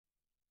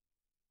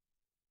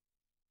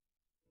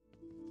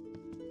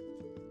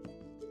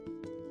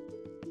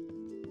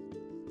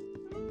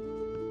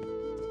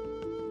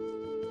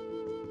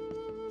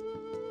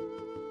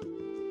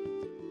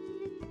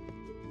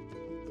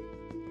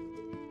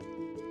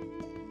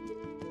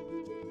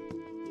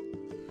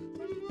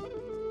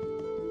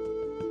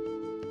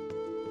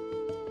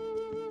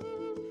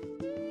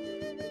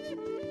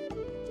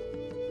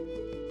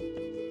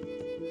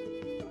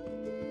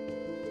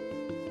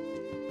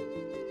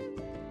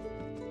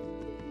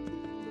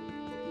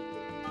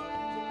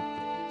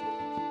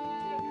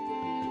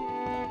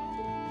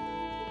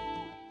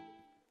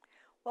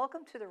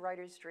Welcome to The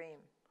Writer's Dream.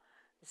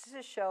 This is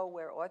a show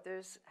where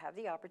authors have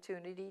the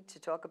opportunity to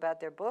talk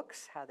about their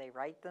books, how they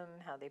write them,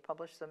 how they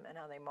publish them, and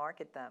how they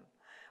market them.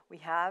 We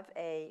have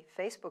a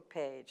Facebook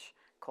page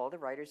called The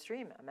Writer's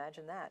Dream.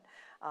 Imagine that.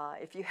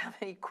 If you have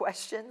any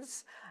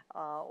questions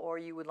or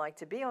you would like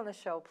to be on the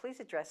show, please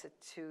address it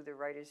to The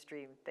Writer's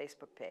Dream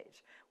Facebook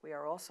page. We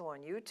are also on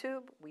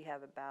YouTube. We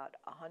have about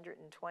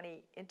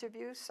 120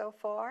 interviews so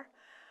far.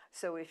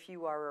 So if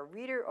you are a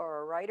reader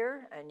or a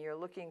writer and you're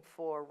looking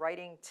for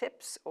writing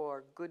tips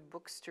or good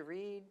books to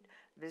read,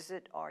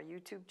 visit our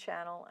YouTube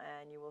channel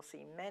and you will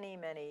see many,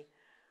 many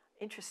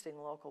interesting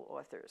local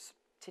authors.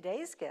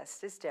 Today's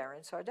guest is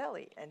Darren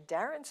Sardelli, and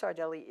Darren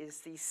Sardelli is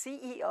the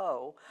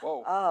CEO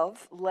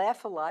of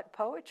Laugh a Lot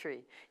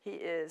Poetry. He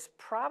is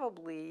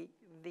probably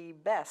the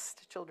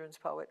best children's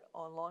poet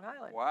on Long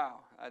Island.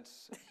 Wow,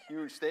 that's a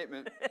huge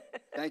statement.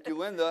 Thank you,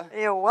 Linda.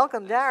 You're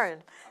welcome,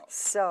 Darren.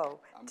 So,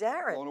 I'm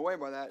Darren. blown away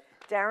by that.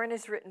 Darren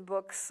has written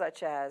books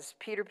such as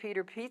Peter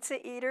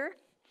Pizza Eater,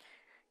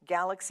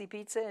 Galaxy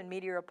Pizza and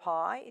Meteor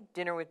Pie,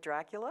 Dinner with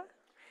Dracula.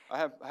 I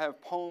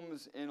have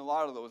poems in a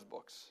lot of those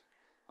books,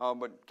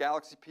 but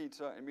Galaxy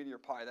Pizza and Meteor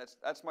Pie,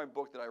 that's my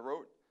book that I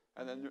wrote.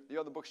 And then the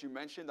other books you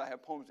mentioned, I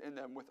have poems in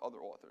them with other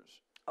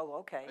authors. Oh,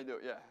 okay. I do,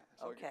 yeah.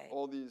 So okay.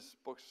 All these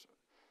books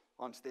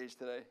on stage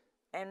today.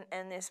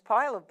 And this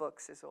pile of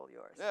books is all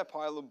yours. Yeah,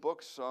 pile of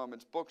books.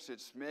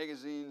 It's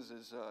magazines,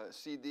 it's a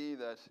CD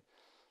that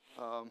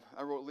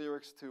I wrote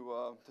lyrics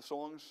to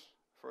songs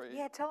for a...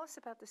 Yeah, tell us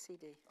about the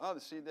CD. Oh, the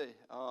CD.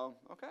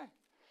 Okay,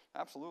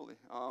 absolutely.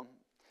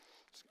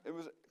 It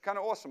was kind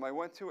of awesome. I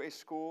went to a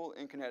school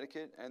in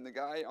Connecticut, and the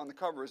guy on the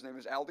cover, his name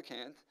is Al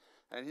DeCant,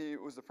 and he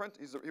was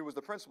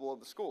the principal of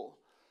the school.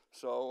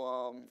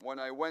 So when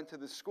I went to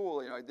the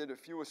school, I did a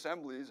few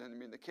assemblies, and I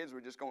mean the kids were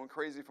just going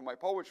crazy for my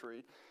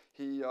poetry.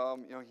 He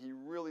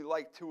really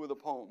liked two of the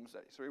poems,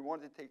 so he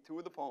wanted to take two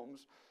of the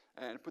poems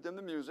and put them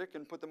to music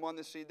and put them on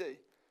the CD.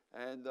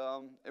 And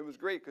it was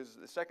great because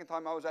the second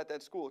time I was at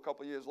that school, a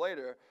couple of years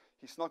later,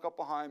 he snuck up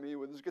behind me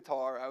with his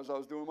guitar as I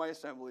was doing my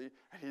assembly,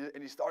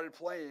 and he started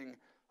playing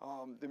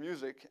the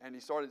music, and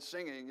he started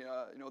singing,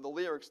 the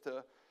lyrics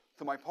to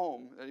my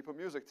poem that he put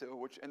music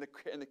to, and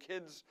the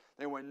kids,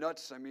 they went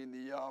nuts. I mean,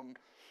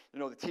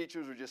 the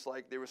teachers were just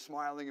like, they were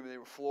smiling and they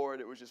were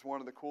floored. It was just one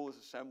of the coolest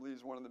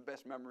assemblies, one of the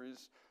best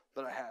memories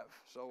that I have.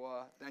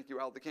 So thank you,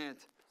 Al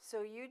DeCant.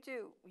 So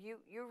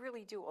you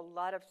really do a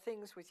lot of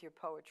things with your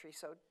poetry.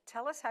 So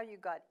tell us how you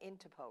got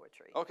into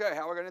poetry. Okay,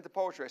 how I got into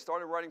poetry. I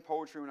started writing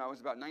poetry when I was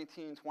about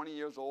 19, 20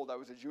 years old. I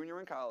was a junior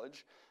in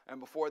college. And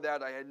before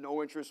that, I had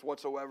no interest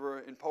whatsoever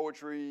in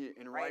poetry,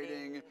 in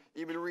writing.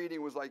 Even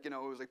reading was like, it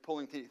was like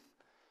pulling teeth.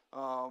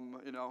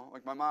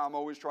 Like my mom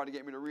always tried to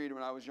get me to read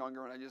when I was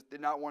younger, and I just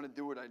did not want to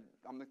do it.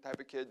 I'm the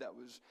type of kid that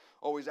was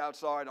always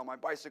outside on my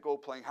bicycle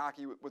playing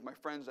hockey with my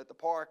friends at the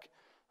park.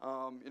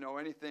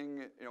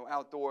 Anything,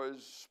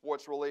 outdoors,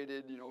 sports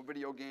related,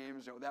 video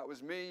games, that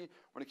was me.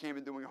 When it came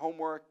to doing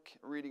homework,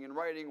 reading and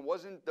writing,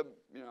 wasn't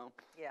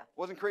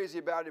crazy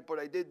about it, but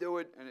I did do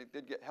it, and it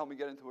did help me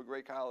get into a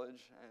great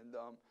college. And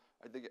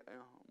I did get,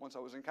 once I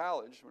was in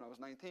college, when I was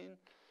 19,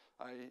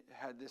 I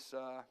had this,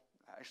 I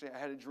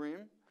had a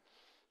dream.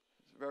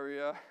 It's very,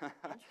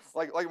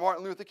 like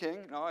Martin Luther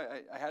King,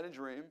 I had a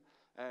dream.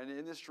 And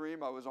in this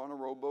dream, I was on a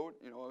rowboat.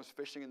 I was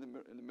fishing in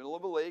the middle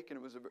of a lake, and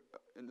it was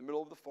in the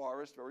middle of the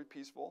forest, very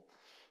peaceful,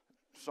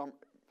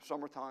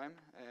 summertime.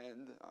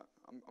 And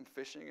I'm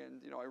fishing,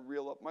 and I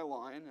reel up my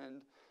line,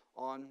 and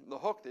on the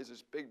hook there's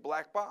this big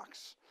black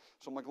box.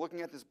 So I'm like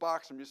looking at this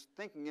box. I'm just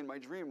thinking in my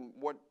dream,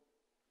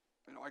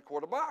 I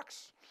caught a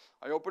box.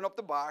 I open up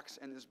the box,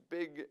 and this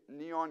big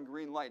neon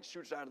green light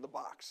shoots out of the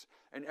box,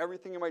 and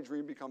everything in my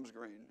dream becomes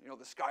green.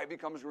 The sky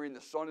becomes green,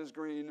 the sun is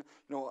green,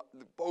 the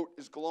boat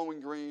is glowing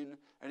green,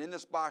 and in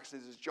this box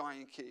there's this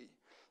giant key.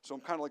 So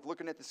I'm kind of like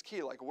looking at this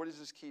key, like, what is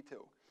this key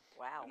to?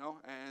 Wow.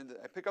 And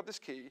I pick up this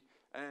key,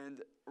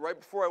 and right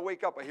before I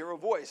wake up, I hear a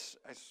voice.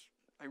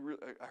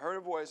 I heard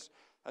a voice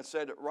that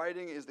said,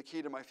 "Writing is the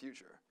key to my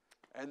future."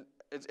 And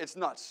it's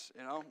nuts,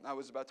 I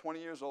was about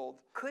 20 years old.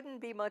 Couldn't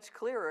be much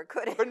clearer,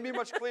 could it? Couldn't be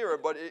much clearer,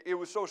 but it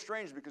was so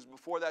strange because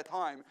before that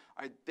time,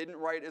 I didn't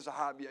write as a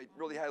hobby. I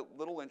really had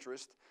little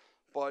interest.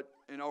 But,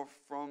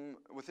 from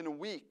within a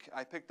week,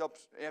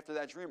 after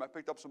that dream, I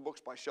picked up some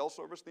books by Shel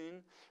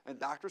Silverstein and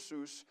Dr.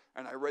 Seuss,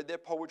 and I read their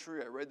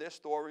poetry, I read their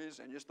stories,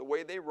 and just the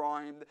way they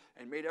rhymed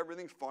and made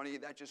everything funny,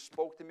 that just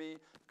spoke to me,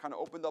 kind of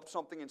opened up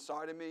something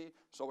inside of me.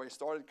 So I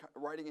started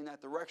writing in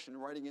that direction,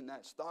 writing in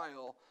that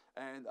style,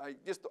 and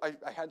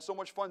I had so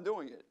much fun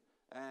doing it.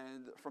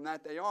 And from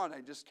that day on,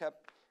 I just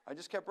kept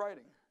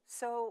writing.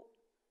 So,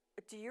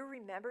 do you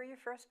remember your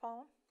first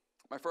poem?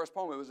 My first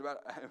poem, it was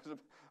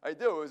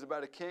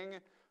about a king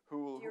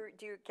who...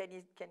 Can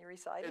you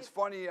recite it? It's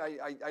funny,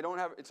 I don't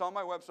have, it's on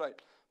my website,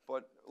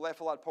 but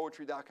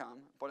laughalotpoetry.com,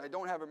 but I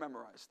don't have it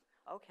memorized.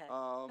 Okay.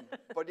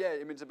 But yeah,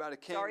 it's about a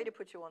king. Sorry to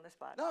put you on the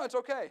spot. No, it's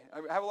okay.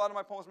 I have a lot of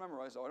my poems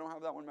memorized, though. I don't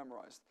have that one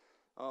memorized.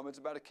 It's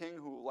about a king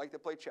who liked to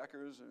play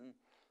checkers, and,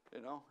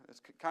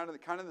 it's kind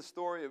of the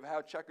story of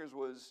how checkers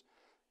was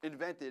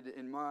invented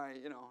in my,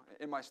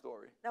 in my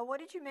story. Now, what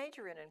did you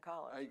major in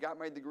college? I got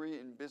my degree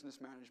in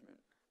business management.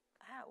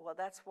 Ah, well,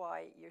 that's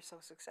why you're so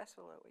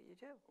successful at what you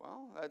do.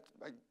 Well,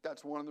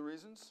 that's one of the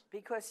reasons.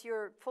 Because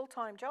your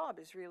full-time job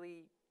is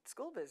really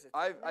school visits.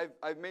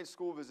 I've made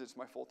school visits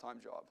my full-time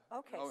job.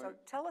 Okay, so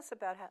tell us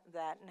about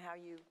that and how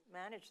you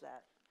manage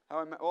that.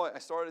 Well, I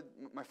started,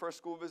 my first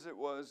school visit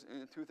was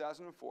in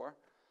 2004.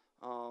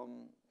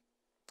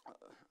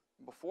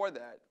 Before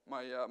that,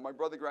 my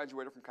brother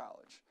graduated from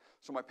college.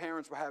 So my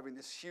parents were having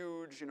this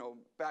huge,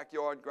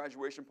 backyard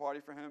graduation party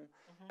for him.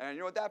 And,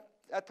 at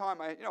that time,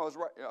 I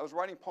was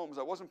writing poems.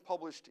 I wasn't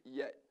published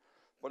yet.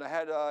 But I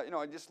had,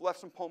 I just left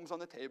some poems on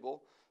the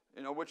table,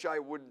 which I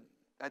would,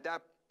 at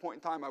that point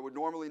in time, I would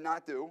normally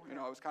not do.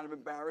 I was kind of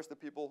embarrassed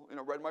that people,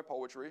 read my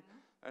poetry.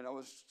 And I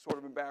was sort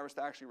of embarrassed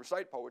to actually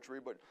recite poetry.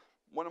 But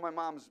one of my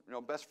mom's,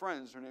 best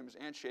friends, her name is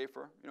Aunt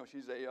Schaefer.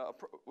 She's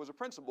was a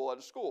principal at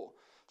a school.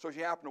 So she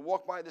happened to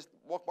walk by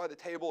the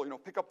table,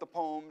 pick up the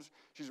poems.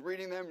 She's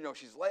reading them,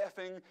 she's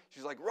laughing.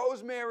 She's like,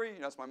 Rosemary,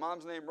 that's my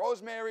mom's name,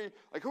 Rosemary.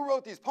 Like, who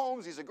wrote these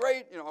poems? These are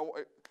great.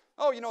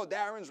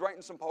 Darren's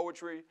writing some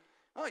poetry.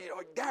 Oh,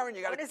 Darren,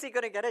 you got to. When is he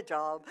going to get a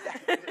job?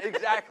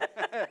 Exactly.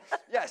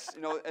 Yes,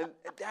 and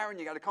Darren,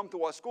 you got to come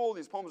to our school.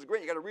 These poems are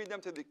great. You got to read them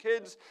to the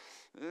kids.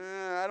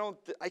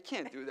 I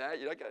can't do that.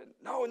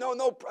 No.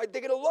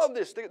 They're going to love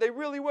this. They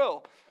really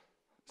will.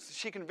 So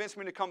she convinced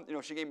me to come.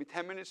 She gave me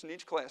 10 minutes in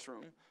each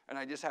classroom, and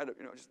I just had,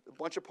 just a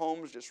bunch of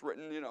poems just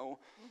written,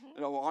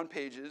 on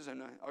pages,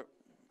 and I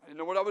didn't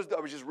know what I was doing.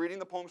 I was just reading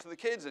the poems to the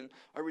kids, and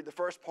I read the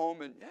first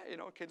poem, and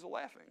kids are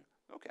laughing.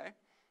 Okay.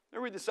 I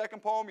read the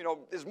second poem,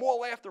 there's more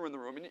laughter in the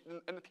room,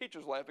 and the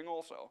teacher's laughing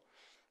also.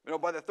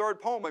 By the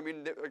third poem,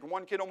 like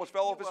one kid almost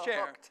fell off his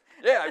chair. Hooked.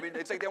 Yeah,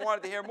 it's like they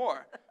wanted to hear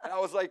more. And I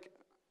was like,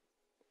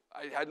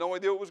 I had no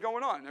idea what was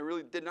going on. I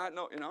really did not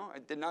know, I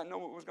did not know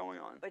what was going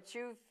on. But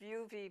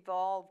you've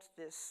evolved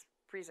this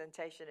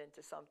presentation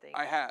into something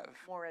I have.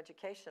 More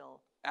educational.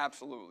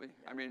 Absolutely.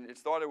 Yeah. It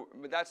started,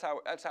 but that's how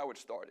it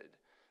started.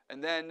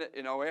 And then,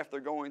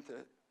 after going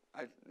to,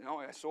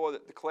 I saw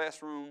that the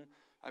classroom,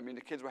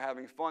 the kids were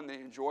having fun, they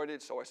enjoyed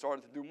it, so I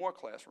started to do more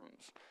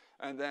classrooms.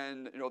 And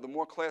then, the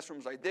more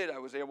classrooms I did, I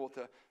was able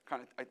to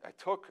I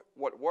took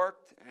what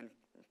worked and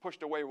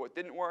pushed away what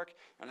didn't work,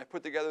 and I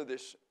put together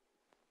this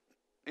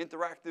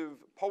interactive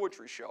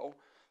poetry show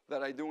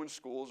that I do in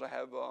schools. I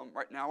have,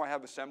 right now I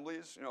have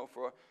assemblies,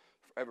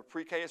 I have a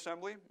pre-K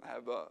assembly, I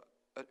have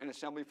an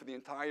assembly for the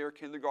entire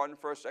kindergarten,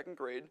 1st, 2nd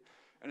grade,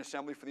 an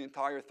assembly for the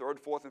entire 3rd,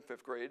 4th, and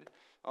 5th grade,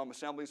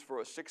 assemblies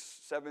for a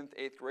 6th, 7th,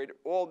 8th grade,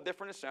 all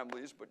different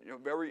assemblies, but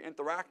very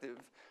interactive,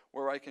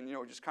 where I can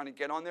just kind of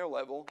get on their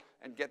level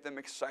and get them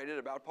excited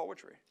about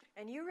poetry.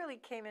 And you really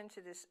came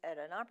into this at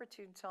an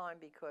opportune time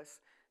because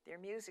their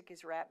music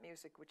is rap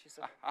music, which is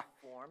a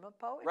form of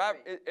poetry. Rap,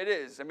 it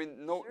is.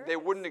 No, sure they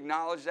wouldn't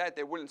acknowledge that.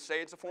 They wouldn't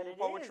say it's a form of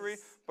poetry,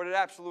 but it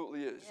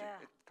absolutely is. Yeah.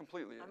 It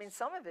completely is.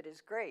 Some of it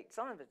is great.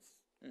 Some of it's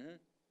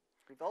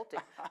revolting,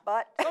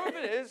 but some of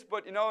it is.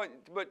 But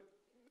but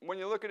when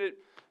you look at it,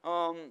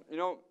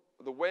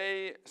 the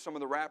way some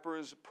of the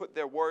rappers put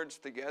their words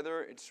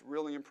together, it's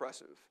really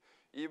impressive.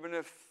 Even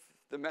if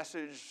the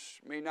message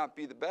may not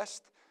be the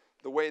best,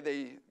 the way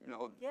they,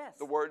 yes,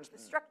 the words, the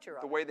structure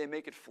of the way they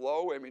make it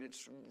flow,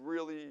 it's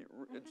really,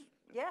 it's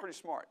pretty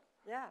smart.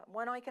 Yeah,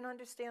 when I can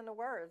understand the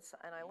words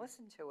and I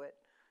listen to it,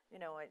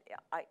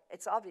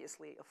 it's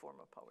obviously a form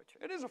of poetry.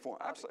 It is a form.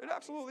 It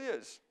absolutely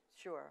is.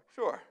 Sure.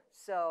 Sure.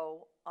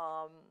 So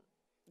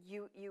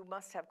you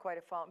must have quite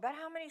a following. About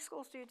how many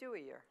schools do you do a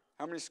year?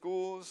 How many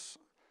schools?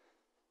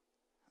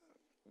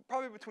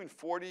 Probably between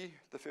 40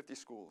 to 50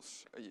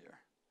 schools a year.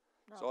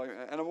 No. So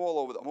and I'm all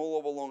over. I'm all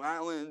over Long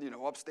Island,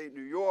 upstate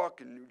New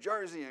York and New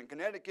Jersey and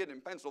Connecticut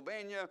and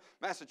Pennsylvania,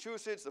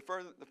 Massachusetts.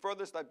 The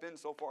furthest I've been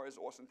so far is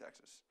Austin,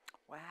 Texas.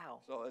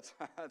 Wow. So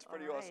that's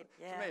pretty awesome.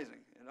 Yeah. It's amazing,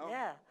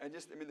 Yeah. And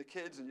the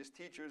kids and just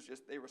teachers,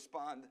 they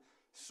respond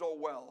so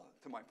well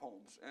to my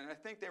poems, and I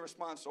think they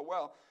respond so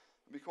well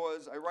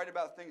because I write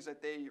about things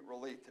that they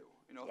relate to.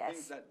 Yes.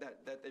 Things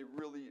that they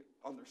really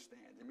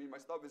understand. My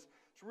stuff is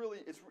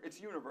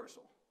it's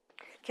universal.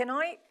 Can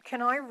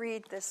I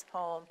read this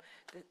poem?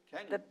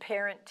 The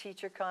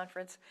Parent-Teacher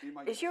Conference.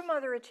 Is your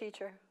mother a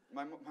teacher?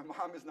 My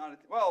mom is not.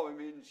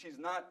 She's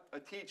not a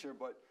teacher,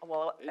 but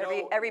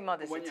every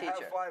mother's a teacher. When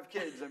you have 5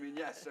 kids,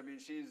 yes,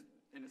 she's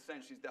in a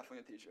sense she's definitely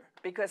a teacher.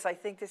 Because I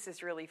think this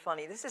is really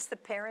funny. This is the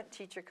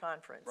Parent-Teacher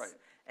Conference, right?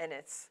 And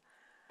it's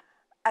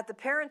at the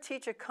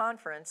Parent-Teacher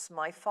Conference.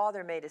 My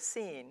father made a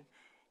scene.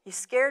 He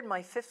scared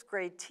my 5th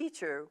grade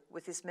teacher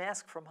with his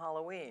mask from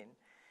Halloween.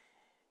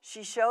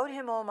 She showed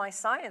him all my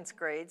science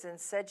grades and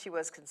said she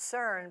was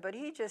concerned, but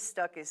he just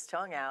stuck his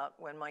tongue out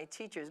when my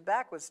teacher's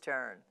back was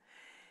turned.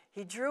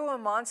 He drew a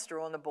monster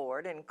on the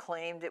board and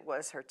claimed it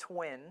was her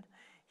twin.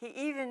 He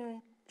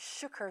even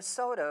shook her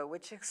soda,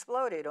 which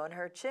exploded on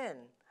her chin.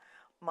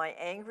 My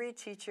angry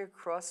teacher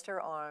crossed her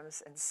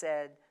arms and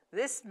said,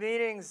 "This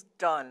meeting's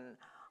done.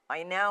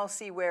 I now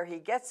see where he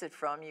gets it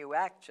from. You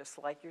act just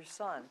like your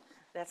son."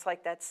 That's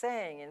like that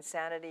saying,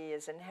 insanity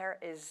is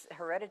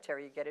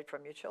hereditary. You get it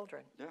from your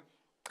children. Yeah.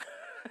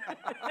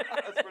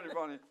 That's pretty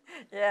funny.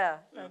 Yeah,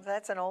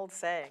 that's an old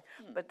saying.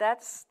 But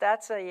that's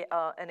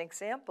an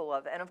example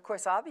of, and of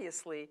course,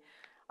 obviously,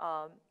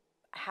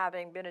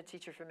 having been a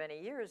teacher for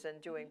many years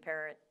and doing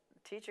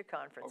parent-teacher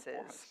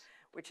conferences,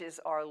 which is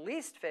our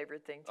least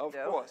favorite thing to do.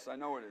 Of course, I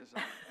know it is.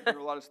 I hear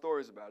a lot of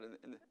stories about it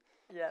in the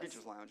Yes,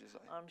 teachers' lounges.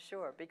 I'm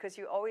sure, because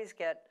you always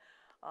get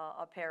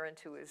a parent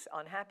who is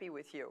unhappy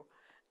with you,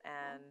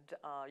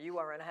 and you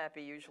are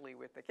unhappy usually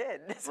with the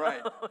kid. So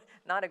Right.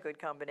 not a good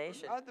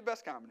combination. Not the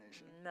best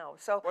combination. No.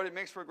 So But it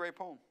makes for a great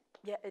poem.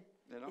 yeah, it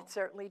You know? it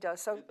certainly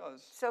does. So It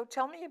does. So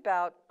tell me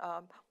about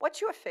what's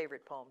your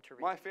favorite poem to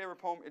read? My favorite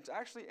poem, it's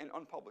actually an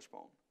unpublished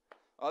poem.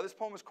 This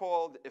poem is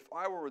called If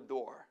I Were a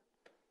Door.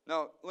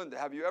 Now, Linda,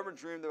 have you ever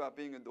dreamed about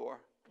being a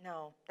door?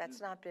 No,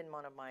 that's not been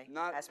one of my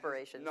Not,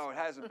 aspirations. No, it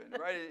hasn't been,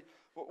 right?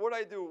 What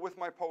I do with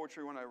my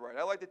poetry when I write,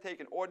 I like to take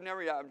an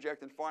ordinary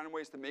object and find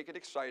ways to make it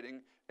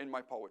exciting in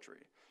my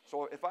poetry.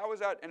 So if I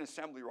was at an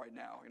assembly right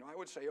now, I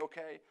would say,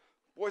 okay,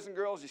 boys and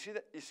girls, you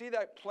see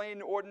that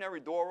plain, ordinary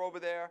door over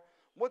there?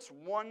 What's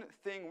one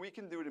thing we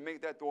can do to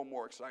make that door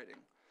more exciting?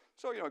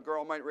 So, a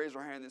girl might raise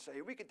her hand and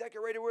say, we could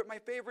decorate it with my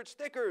favorite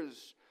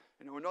stickers.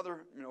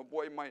 Another,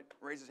 boy might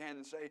raise his hand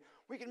and say,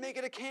 we can make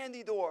it a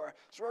candy door.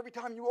 So every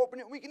time you open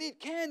it, we can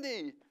eat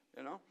candy,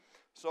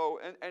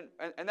 So,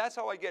 and that's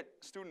how I get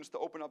students to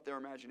open up their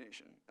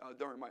imagination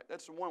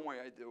that's one way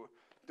I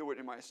do it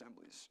in my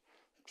assemblies.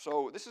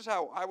 So this is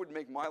how I would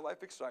make my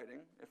life exciting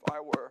if I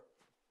were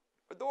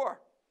a door.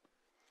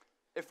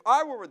 If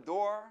I were a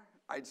door,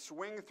 I'd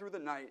swing through the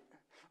night.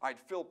 I'd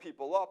fill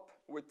people up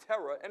with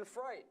terror and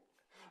fright.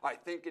 I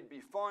think it'd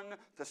be fun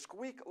to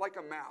squeak like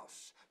a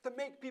mouse, to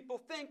make people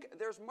think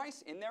there's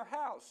mice in their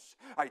house.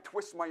 I'd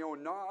twist my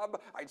own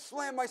knob, I'd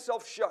slam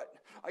myself shut.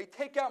 I'd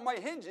take out my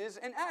hinges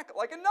and act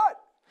like a nut.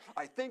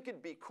 I think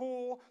it'd be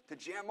cool to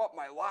jam up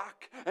my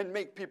lock and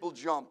make people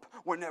jump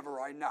whenever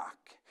I knock.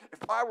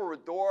 If I were a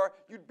door,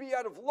 you'd be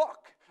out of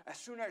luck. As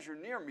soon as you're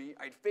near me,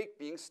 I'd fake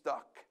being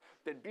stuck.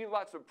 There'd be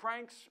lots of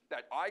pranks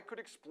that I could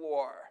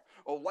explore.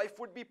 Oh, life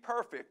would be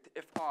perfect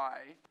if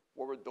I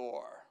were a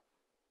door.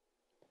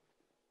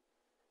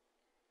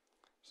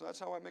 So that's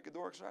how I make a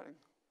door exciting.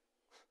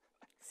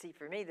 See,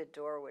 for me, the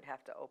door would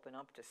have to open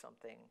up to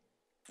something.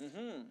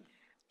 Mm-hmm.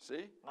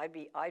 See? I'd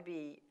be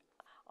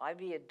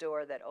a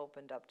door that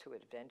opened up to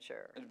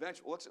adventure.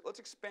 Adventure. Well, let's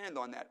expand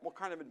on that. What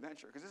kind of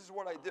adventure? Because this is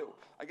what I do.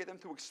 I get them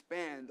to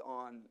expand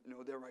on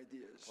their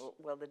ideas.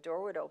 Well, the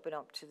door would open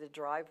up to the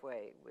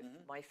driveway with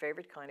my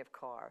favorite kind of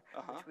car,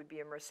 which would be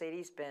a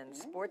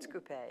Mercedes-Benz sports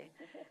coupe,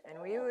 and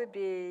we would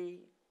be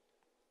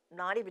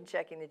not even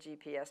checking the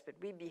GPS, but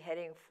we'd be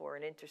heading for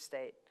an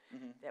interstate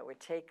that would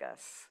take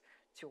us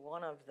to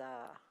one of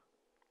the,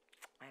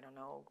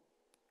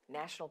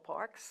 national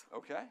parks.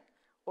 Okay.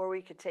 Or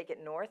we could take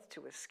it north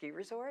to a ski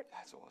resort.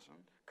 That's awesome.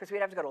 Because we'd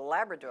have to go to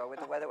Labrador with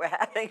the weather we're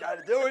having. Got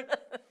to do it.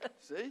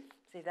 See?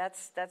 See,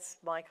 that's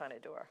my kind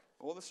of door.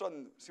 All of a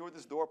sudden, see what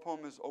this door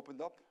poem has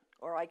opened up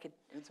Or I could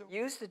into?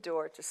 use the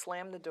door to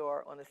slam the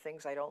door on the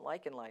things I don't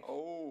like in life.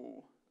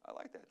 Oh, I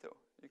like that too.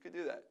 You could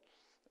do that.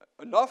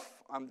 Enough.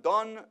 I'm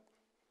done.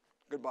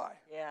 Goodbye.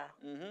 Yeah.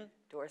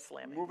 Door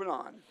slamming. Moving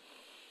on.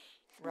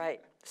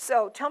 Right.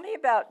 So tell me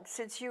about,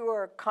 since you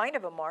are kind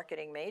of a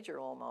marketing major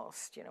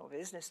almost,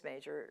 business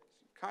major,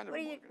 Kind of.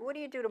 what do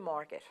you do to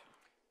market?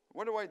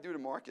 What do I do to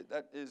market?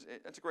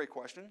 That's a great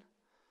question.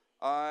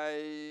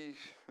 I'm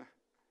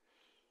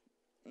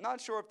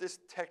not sure if this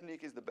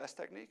technique is the best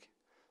technique,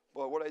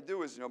 but what I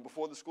do is,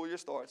 before the school year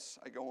starts,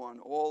 I go on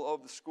all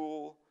of the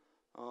school.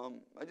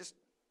 I just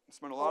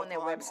spend a lot of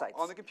time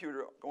on the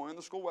computer, going on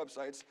the school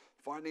websites,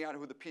 finding out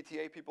who the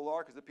PTA people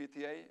are, because the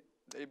PTA,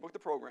 they book the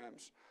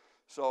programs.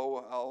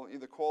 So I'll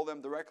either call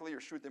them directly or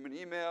shoot them an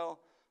email,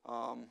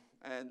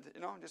 and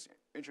just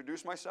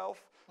introduce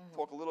myself,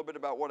 talk a little bit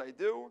about what I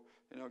do,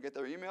 get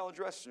their email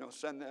address,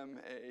 send them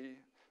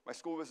my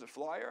school visit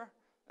flyer,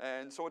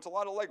 and so it's a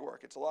lot of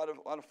legwork. It's a lot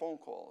of phone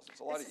calls. It's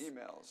a lot of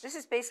emails. This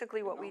is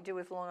basically what we do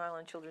with Long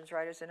Island Children's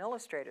Writers and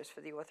Illustrators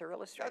for the Author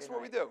Illustrator. That's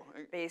what we do.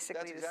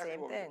 Basically the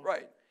same thing.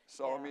 Right.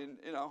 So Yeah. I mean,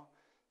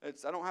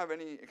 I don't have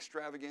any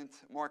extravagant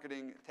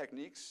marketing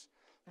techniques,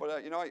 but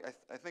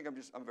I think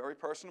I'm very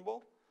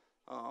personable.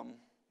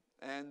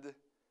 And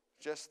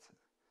just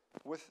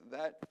with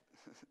that,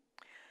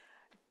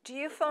 Do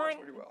you works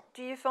pretty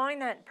well.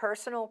 find that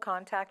personal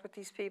contact with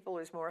these people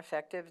is more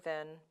effective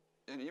than?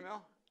 An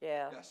email?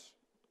 Yeah. Yes,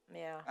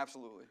 Yeah.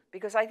 absolutely.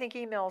 Because I think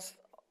emails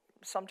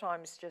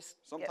sometimes just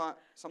Sometimes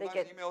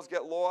get- emails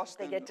get lost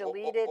they and get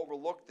deleted.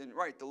 overlooked and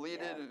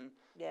deleted Yeah. and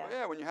Yeah.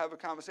 well, when you have a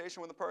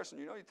conversation with a person,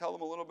 you tell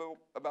them a little bit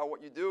about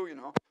what you do.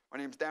 My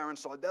name's Darren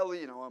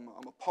Sardelli.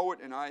 I'm a poet,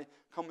 and I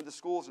come into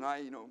schools and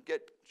I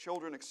get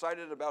children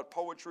excited about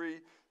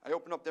poetry. I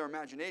open up their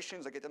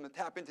imaginations. I get them to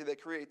tap into their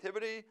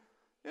creativity.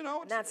 And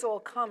that's all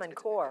Common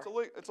Core.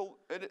 It's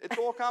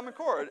all Common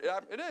Core.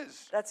 It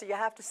is. You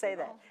have to say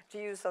that, to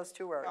use those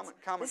two words.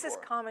 Common This is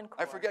Core. Common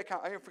Core.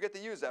 I forget to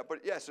use that, but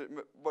yes.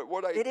 But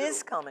what I do. It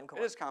is Common Core.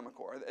 It is Common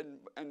Core.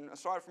 And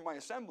aside from my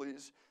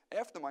assemblies,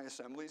 after my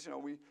assemblies,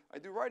 I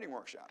do writing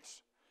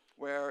workshops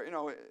where, you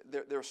know,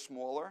 they're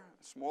smaller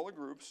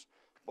groups,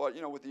 but,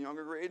 you know, with the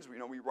younger grades, you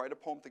know, we write a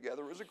poem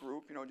together as a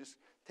group, you know, just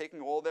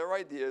taking all their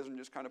ideas and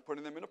just kind of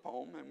putting them in a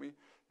poem, and we, you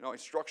know, I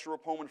structure a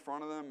poem in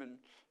front of them and,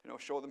 you know,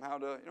 show them how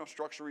to, you know,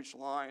 structure each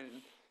line,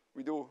 and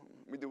we do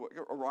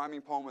a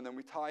rhyming poem, and then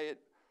we tie it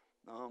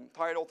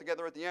all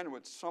together at the end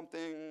with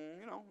something,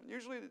 you know,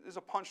 usually there's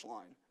a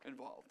punchline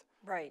involved.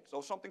 Right.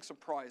 So something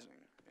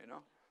surprising, you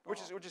know, which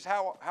is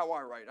how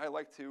I write. I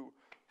like to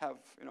have,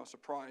 you know,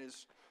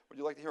 surprise. Would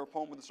you like to hear a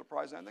poem with a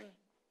surprise ending?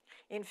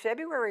 In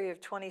February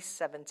of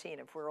 2017,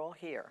 if we're all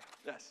here,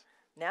 Yes.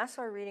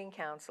 Nassau Reading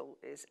Council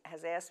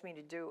has asked me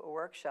to do a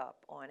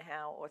workshop on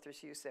how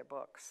authors use their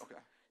books.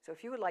 Okay. So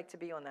if you would like to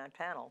be on that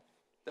panel,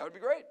 That would be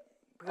great.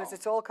 because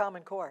it's all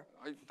Common Core.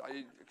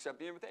 I accept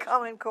the invitation.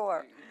 Common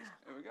Core.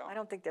 There we go. I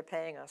don't think they're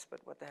paying us, but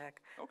what the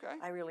heck. Okay.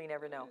 I really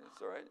never know.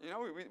 It's all right. You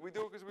know, we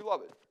do it because we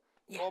love it.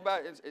 It's Yeah. all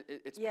about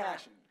it's Yeah.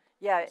 passion.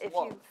 Yeah, It's if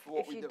love you for what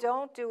if we you do.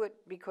 don't do it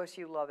because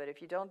you love it,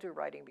 if you don't do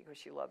writing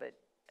because you love it,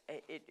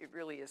 it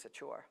really is a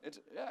chore.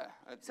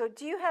 So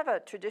do you have a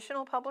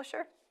traditional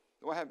publisher?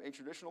 Do I have a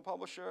traditional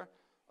publisher?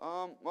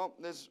 Well,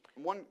 there's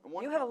one.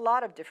 You have a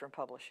lot of different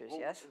publishers, Well,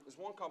 yes? There's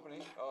one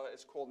company.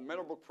 It's called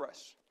Meadowbrook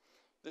Press.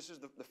 This is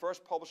the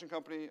first publishing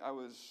company I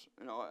was,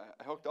 you know,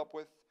 I hooked up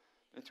with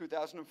in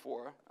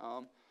 2004.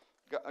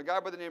 A guy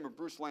by the name of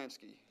Bruce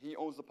Lansky. He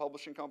owns the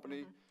publishing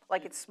company.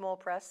 Like it's small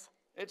press?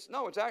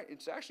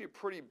 It's actually a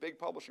pretty big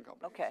publishing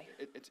company. Okay.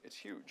 It's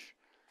huge.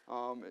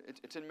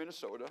 It's in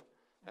Minnesota,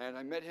 and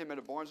I met him at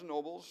a Barnes and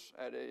Nobles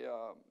at a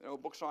you know,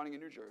 book signing in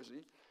New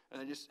Jersey,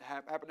 and I just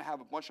happened to have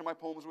a bunch of my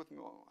poems with me.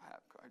 Well,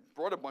 I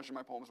brought a bunch of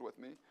my poems with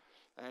me,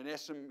 and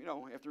asked him, you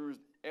know,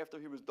 after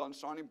he was done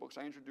signing books,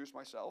 I introduced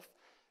myself,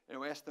 and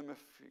I asked him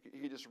if he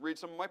could just read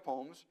some of my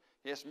poems.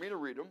 He asked me to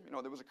read them. You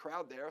know, there was a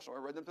crowd there, so I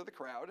read them to the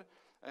crowd,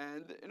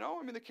 and you know,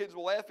 I mean, the kids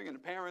were laughing, and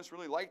the parents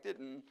really liked it,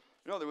 and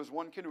you know, there was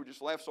one kid who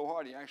just laughed so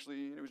hard he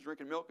was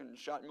drinking milk and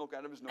shot milk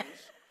out of his nose,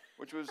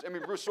 which was, I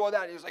mean, Bruce saw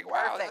that and he was like,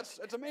 wow, that's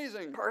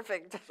amazing.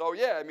 Perfect. So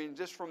yeah, I mean,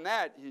 just from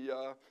that, he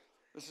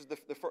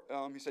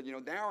said, you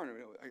know, Darren,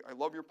 I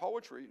love your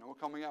poetry. You know, we're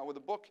coming out with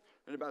a book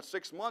in about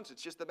 6 months.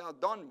 It's just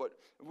about done, but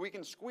if we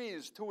can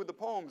squeeze 2 of the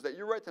poems that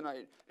you read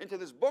tonight into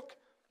this book,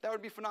 that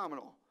would be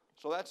phenomenal.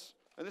 So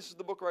and this is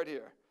the book right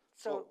here.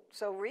 So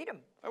read them.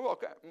 I will.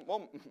 Okay.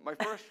 Well,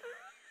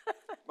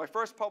 my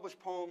first published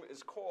poem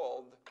is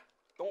called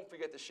 "Don't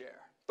Forget to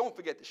Share." Don't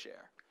forget to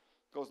share.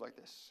 It goes like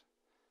this: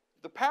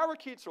 the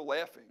parakeets are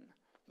laughing,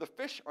 the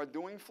fish are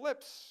doing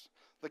flips,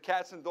 the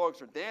cats and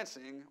dogs are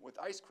dancing with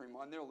ice cream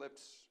on their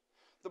lips.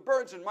 The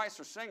birds and mice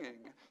are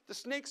singing, the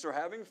snakes are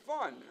having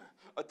fun,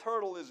 a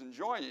turtle is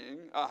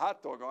enjoying a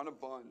hot dog on a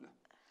bun.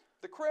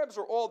 The crabs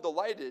are all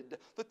delighted,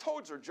 the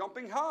toads are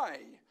jumping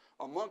high,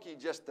 a monkey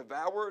just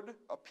devoured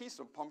a piece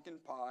of pumpkin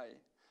pie.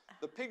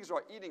 The pigs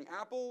are eating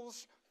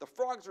apples, the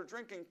frogs are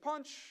drinking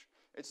punch.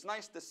 It's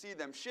nice to see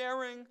them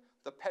sharing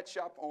the pet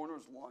shop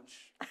owner's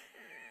lunch.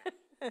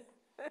 So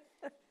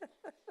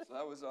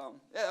that was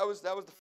the